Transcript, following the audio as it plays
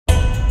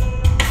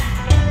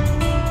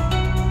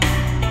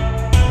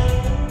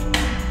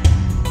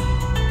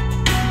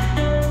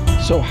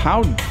So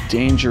how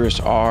dangerous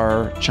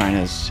are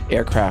China's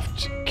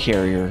aircraft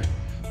carrier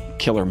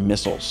killer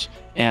missiles?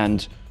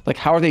 And like,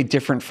 how are they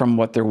different from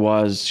what there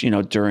was,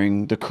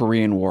 during the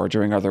Korean War,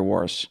 during other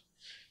wars?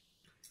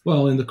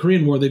 Well, in the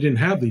Korean War, they didn't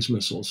have these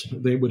missiles.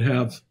 They would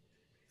have,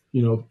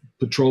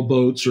 patrol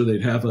boats, or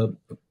they'd have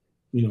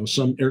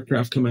some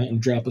aircraft come out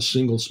and drop a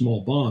single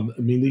small bomb.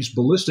 I mean, these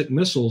ballistic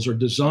missiles are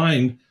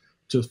designed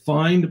to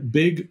find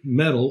big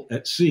metal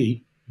at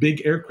sea,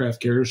 big aircraft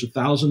carriers,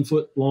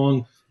 1,000-foot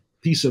long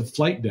piece of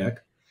flight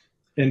deck,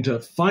 and to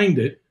find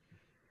it,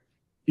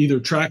 either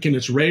tracking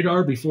its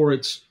radar before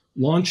it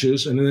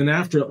launches, and then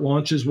after it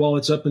launches, while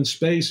it's up in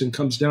space and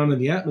comes down in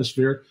the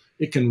atmosphere,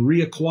 it can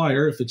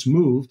reacquire if it's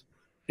moved,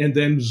 and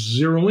then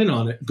zero in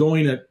on it,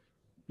 going at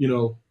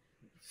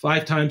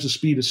 5 times the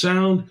speed of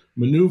sound,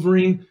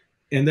 maneuvering,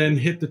 and then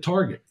hit the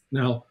target.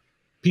 Now,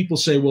 people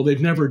say, well,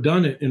 they've never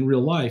done it in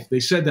real life.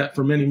 They said that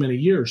for many, many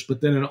years.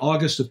 But then in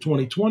August of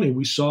 2020,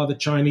 we saw the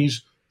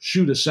Chinese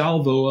shoot a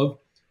salvo of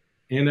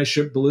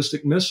anti-ship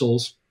ballistic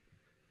missiles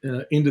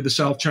into the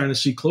South China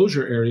Sea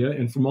closure area.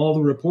 And from all the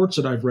reports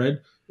that I've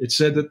read, it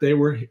said that they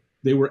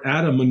were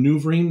at a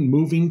maneuvering,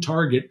 moving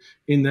target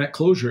in that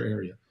closure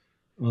area.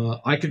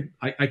 I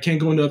can't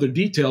go into other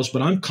details,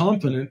 but I'm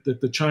confident that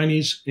the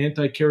Chinese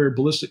anti-carrier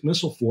ballistic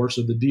missile force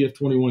of the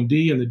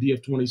DF-21D and the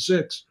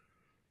DF-26,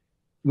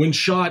 when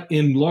shot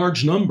in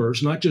large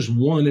numbers, not just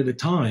one at a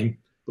time,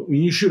 but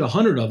when you shoot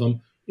 100 of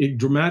them, it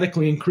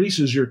dramatically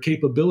increases your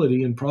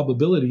capability and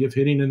probability of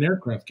hitting an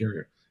aircraft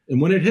carrier.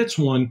 And when it hits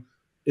one,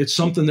 it's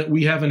something that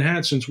we haven't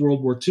had since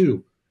World War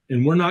II,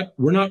 and we're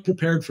not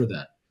prepared for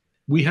that.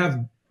 We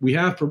have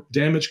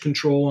damage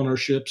control on our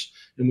ships,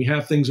 and we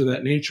have things of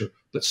that nature.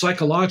 But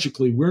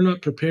psychologically, we're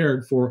not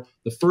prepared for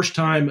the first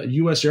time a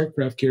U.S.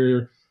 aircraft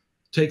carrier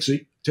takes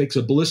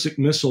a ballistic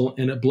missile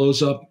and it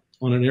blows up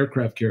on an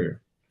aircraft carrier.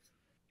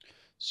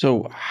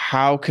 So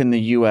how can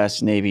the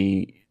U.S.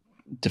 Navy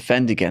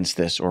defend against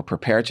this, or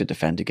prepare to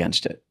defend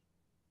against it?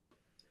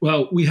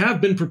 Well, we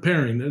have been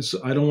preparing.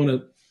 I don't want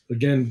to,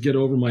 again, get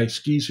over my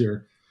skis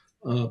here.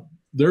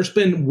 There's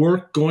been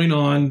work going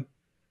on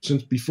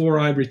since before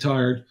I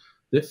retired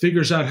that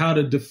figures out how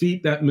to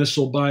defeat that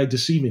missile by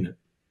deceiving it.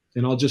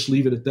 And I'll just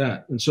leave it at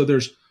that. And so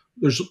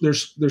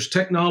there's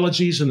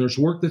technologies and there's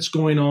work that's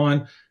going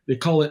on. They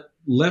call it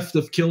left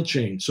of kill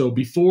chain. So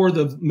before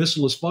the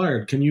missile is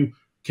fired, can you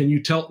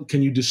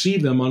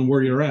deceive them on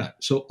where you're at?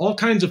 So all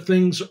kinds of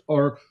things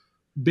are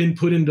been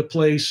put into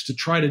place to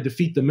try to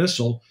defeat the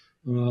missile.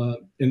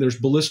 And there's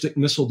ballistic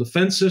missile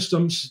defense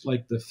systems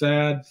like the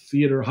THAAD,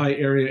 Theater High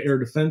Area Air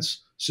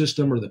Defense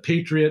System, or the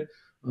Patriot.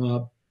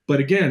 But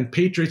again,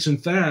 Patriots and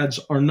THAADs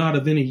are not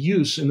of any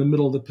use in the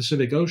middle of the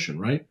Pacific Ocean,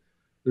 right?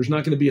 There's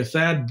not going to be a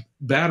THAAD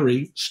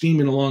battery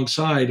steaming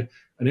alongside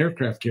an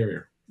aircraft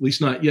carrier, at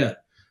least not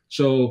yet.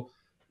 So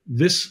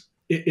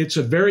it's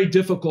a very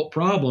difficult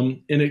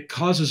problem, and it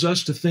causes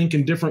us to think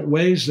in different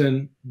ways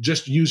than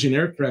just using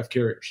aircraft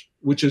carriers,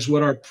 which is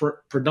what our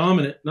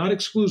predominant, not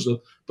exclusive,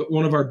 but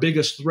one of our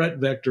biggest threat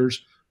vectors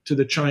to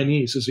the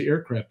Chinese is the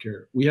aircraft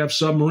carrier. We have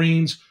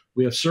submarines,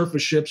 we have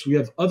surface ships, we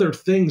have other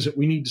things that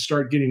we need to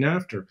start getting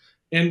after.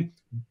 And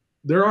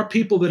there are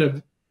people that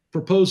have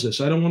proposed this.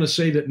 I don't want to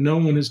say that no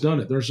one has done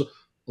it. There's a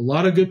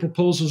lot of good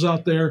proposals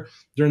out there.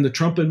 During the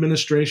Trump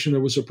administration,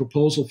 there was a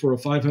proposal for a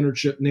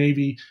 500-ship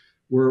Navy,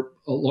 where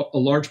a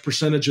large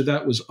percentage of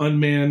that was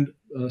unmanned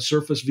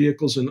surface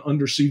vehicles and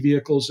undersea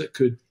vehicles that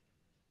could,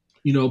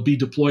 be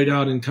deployed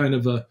out in kind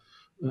of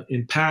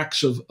in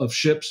packs of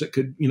ships that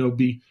could,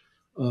 be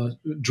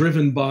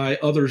driven by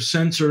other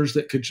sensors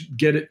that could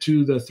get it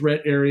to the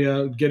threat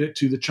area, get it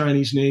to the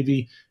Chinese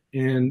Navy,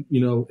 and,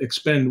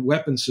 expend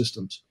weapon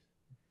systems.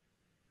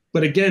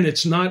 But again,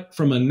 it's not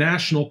from a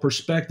national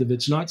perspective.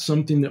 It's not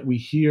something that we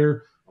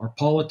hear our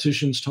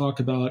politicians talk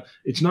about.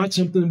 It's not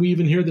something we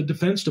even hear the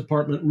Defense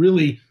Department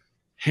really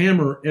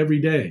hammer every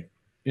day.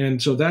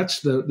 And so that's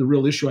the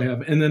real issue I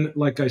have. And then,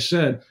 like I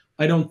said,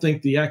 I don't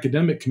think the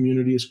academic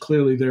community is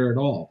clearly there at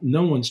all.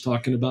 No one's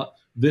talking about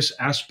this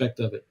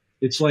aspect of it.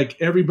 It's like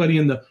everybody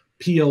in the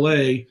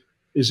PLA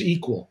is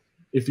equal.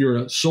 If you're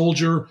a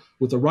soldier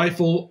with a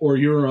rifle, or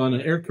you're on an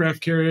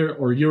aircraft carrier,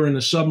 or you're in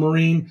a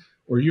submarine,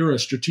 or you're a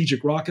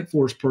strategic rocket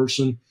force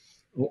person,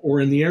 or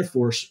in the Air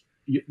Force,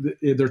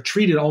 they're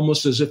treated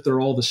almost as if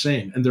they're all the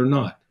same, and they're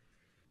not.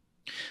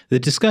 The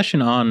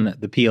discussion on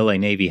the PLA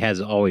Navy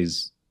has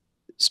always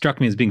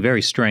struck me as being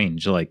very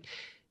strange. Like,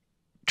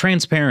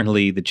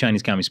 transparently, the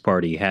Chinese Communist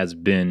Party has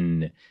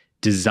been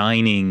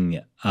designing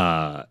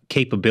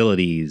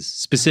capabilities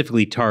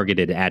specifically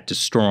targeted at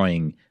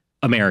destroying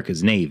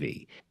America's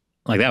Navy.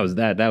 Like, that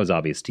was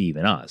obvious to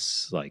even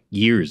us, like,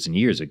 years and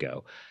years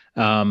ago.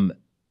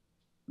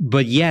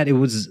 But yet it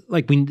was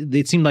like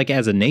it seemed like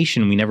as a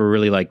nation, we never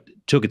really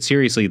took it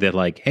seriously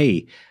that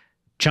hey,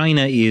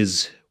 China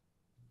is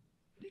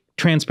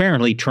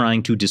transparently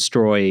trying to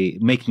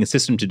making a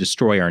system to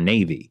destroy our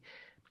Navy.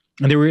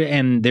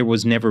 And there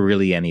was never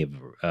really any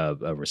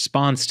of a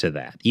response to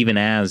that, even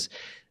as,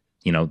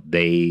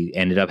 they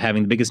ended up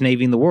having the biggest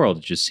Navy in the world.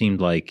 It just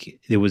seemed like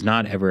there was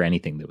not ever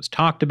anything that was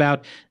talked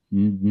about.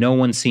 no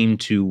one seemed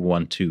to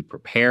want to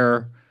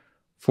prepare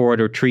for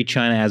it or treat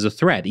China as a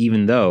threat,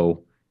 even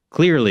though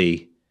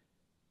clearly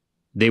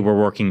they were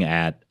working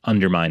at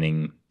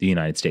undermining the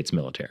United States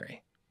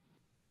military.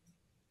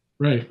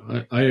 Right.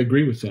 I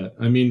agree with that.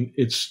 I mean,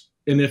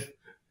 and if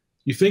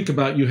you think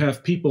about, you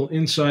have people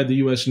inside the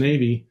U.S.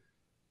 Navy,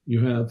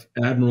 you have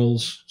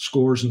admirals,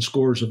 scores and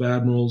scores of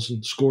admirals,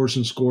 and scores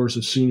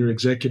of senior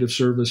executive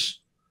service,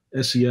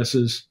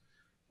 SESs,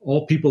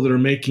 all people that are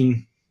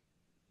making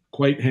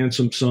quite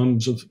handsome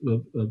sums of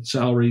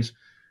salaries.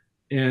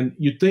 And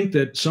you'd think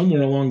that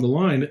somewhere along the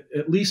line,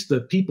 at least the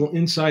people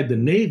inside the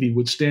Navy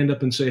would stand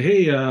up and say,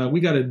 hey,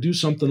 we got to do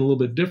something a little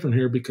bit different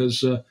here,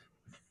 because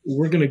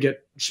we're going to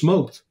get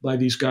smoked by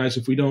these guys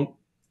if we don't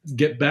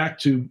get back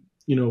to,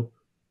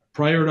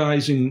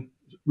 prioritizing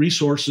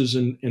resources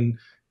and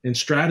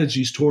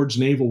strategies towards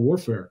naval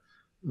warfare.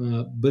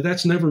 But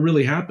that's never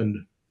really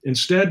happened.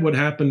 Instead, what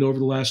happened over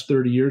the last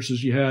 30 years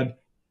is you had,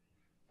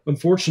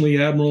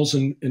 unfortunately, admirals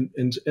and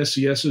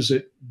SESs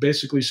that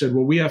basically said,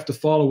 well, we have to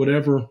follow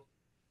whatever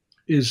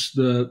is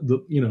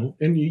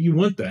and you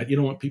want that. You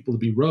don't want people to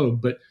be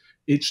rogue, but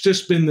it's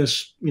just been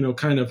this,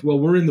 kind of, well,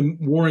 we're in the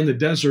war in the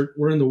desert,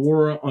 we're in the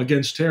war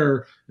against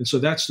terror, and so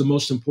that's the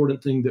most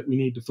important thing that we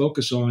need to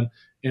focus on.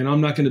 And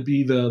I'm not going to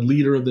be the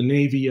leader of the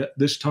Navy at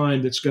this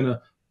time that's going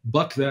to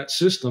buck that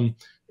system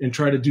and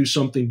try to do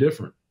something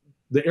different.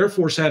 The Air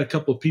Force had a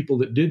couple of people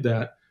that did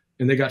that,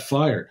 and they got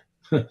fired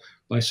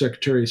by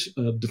Secretary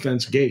of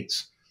Defense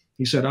Gates.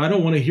 He said, I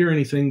don't want to hear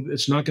anything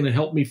that's not going to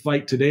help me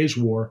fight today's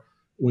war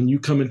when you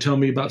come and tell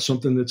me about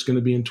something that's going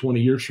to be in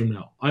 20 years from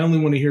now. I only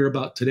want to hear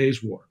about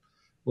today's war.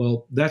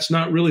 Well, that's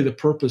not really the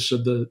purpose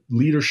of the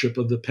leadership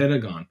of the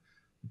Pentagon.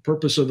 The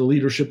purpose of the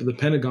leadership of the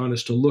Pentagon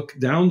is to look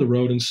down the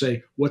road and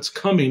say, what's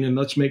coming, and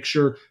let's make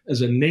sure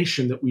as a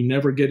nation that we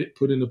never get it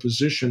put in a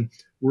position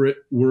where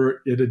we're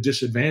at a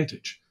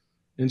disadvantage.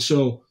 And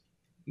so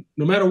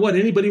no matter what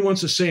anybody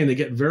wants to say, and they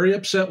get very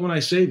upset when I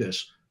say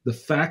this, the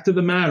fact of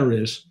the matter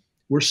is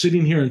we're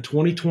sitting here in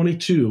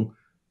 2022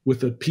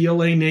 with a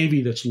PLA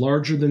Navy that's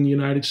larger than the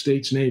United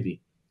States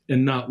Navy.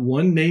 And not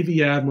one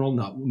Navy admiral,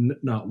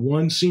 not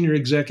one senior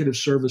executive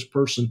service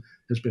person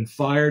has been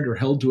fired or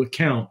held to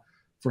account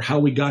for how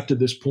we got to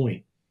this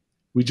point.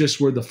 We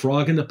just were the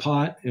frog in the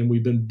pot, and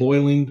we've been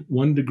boiling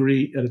 1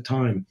 degree at a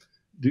time,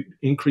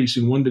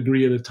 increasing 1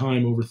 degree at a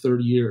time over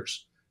 30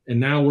 years. And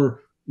now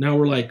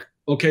we're like,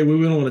 okay, we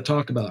don't want to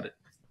talk about it.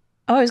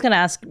 Oh, I was going to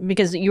ask,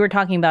 because you were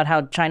talking about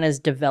how China's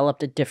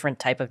developed a different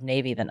type of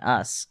Navy than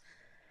us.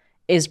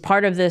 Is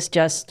part of this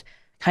just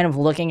kind of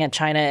looking at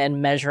China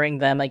and measuring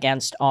them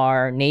against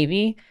our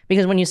Navy?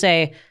 Because when you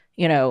say,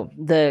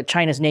 the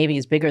China's Navy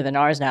is bigger than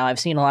ours now, I've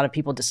seen a lot of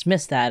people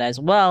dismiss that as,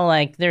 well,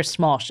 like, they're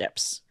small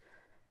ships.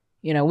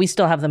 We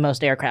still have the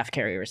most aircraft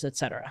carriers, et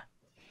cetera.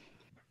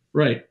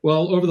 Right.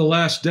 Well, over the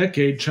last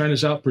decade,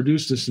 China's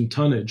outproduced us in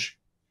tonnage.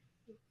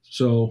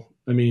 So,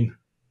 I mean,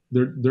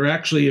 they're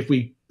actually, if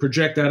we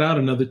project that out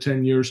another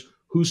 10 years,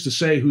 who's to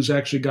say who's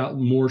actually got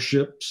more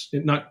ships,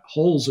 not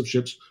hulls of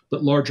ships,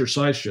 but larger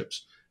size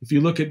ships. If you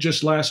look at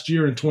just last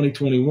year in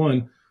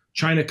 2021,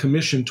 China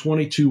commissioned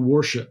 22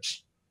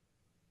 warships.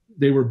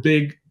 They were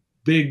big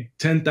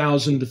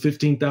 10,000 to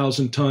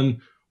 15,000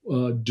 ton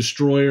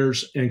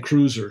destroyers and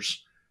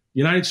cruisers. The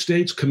United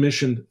States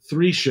commissioned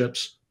 3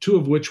 ships, 2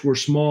 of which were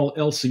small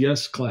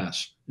LCS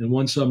class and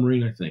 1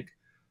 submarine, I think.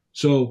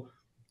 So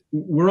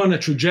we're on a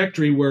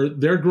trajectory where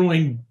they're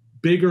growing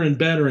bigger and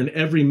better in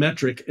every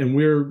metric, and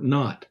we're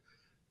not.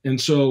 And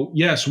so,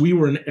 yes, we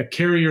were a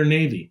carrier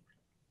Navy,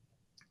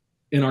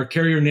 and our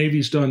carrier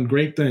Navy's done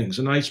great things.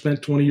 And I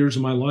spent 20 years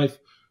of my life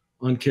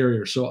on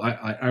carriers. So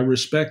I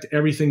respect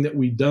everything that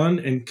we've done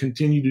and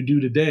continue to do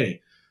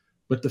today.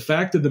 But the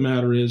fact of the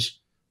matter is,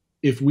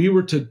 if we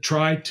were to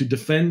try to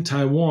defend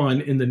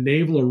Taiwan in the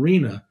naval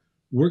arena,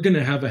 we're going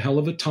to have a hell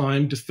of a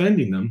time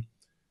defending them,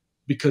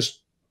 because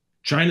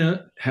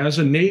China has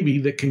a Navy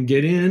that can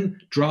get in,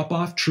 drop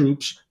off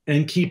troops,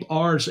 and keep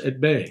ours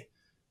at bay.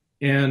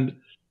 And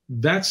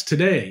that's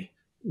today.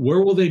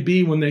 Where will they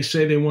be when they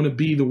say they want to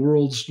be the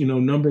world's,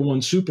 number 1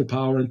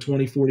 superpower in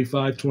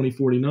 2045,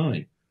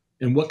 2049?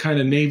 And what kind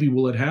of Navy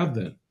will it have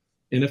then?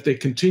 And if they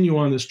continue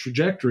on this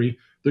trajectory,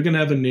 they're going to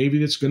have a Navy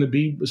that's going to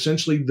be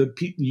essentially the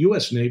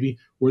U.S. Navy,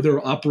 where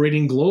they're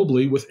operating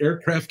globally with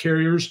aircraft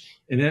carriers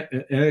and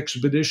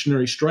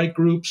expeditionary strike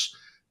groups.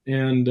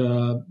 And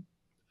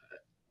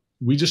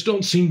we just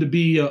don't seem to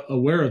be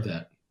aware of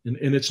that. And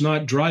it's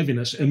not driving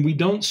us. And we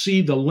don't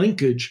see the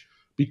linkage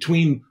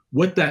between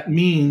what that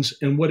means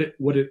and what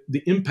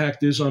the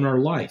impact is on our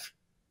life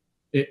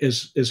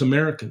as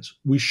Americans.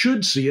 We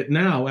should see it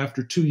now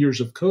after 2 years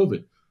of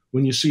COVID,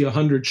 when you see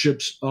 100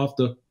 ships off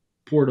the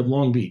port of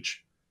Long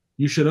Beach.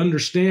 You should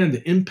understand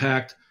the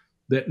impact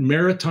that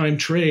maritime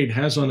trade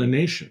has on a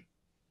nation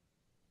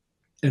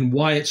and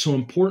why it's so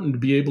important to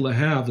be able to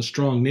have a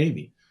strong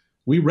Navy.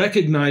 We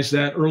recognized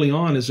that early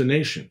on as a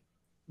nation.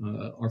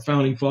 Our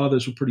founding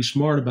fathers were pretty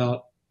smart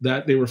about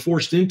that. They were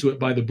forced into it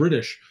by the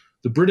British.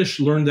 The British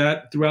learned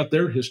that throughout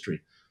their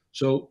history.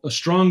 So a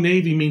strong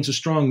Navy means a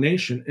strong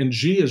nation, and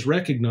Xi has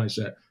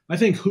recognized that. I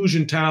think Hu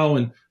Jintao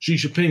and Xi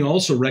Jinping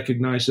also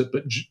recognize it,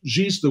 but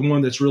Xi's the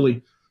one that's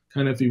really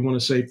kind of, if you want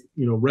to say,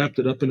 wrapped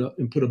it up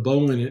and put a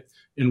bow in it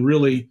and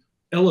really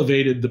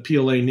elevated the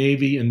PLA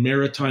Navy and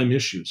maritime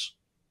issues.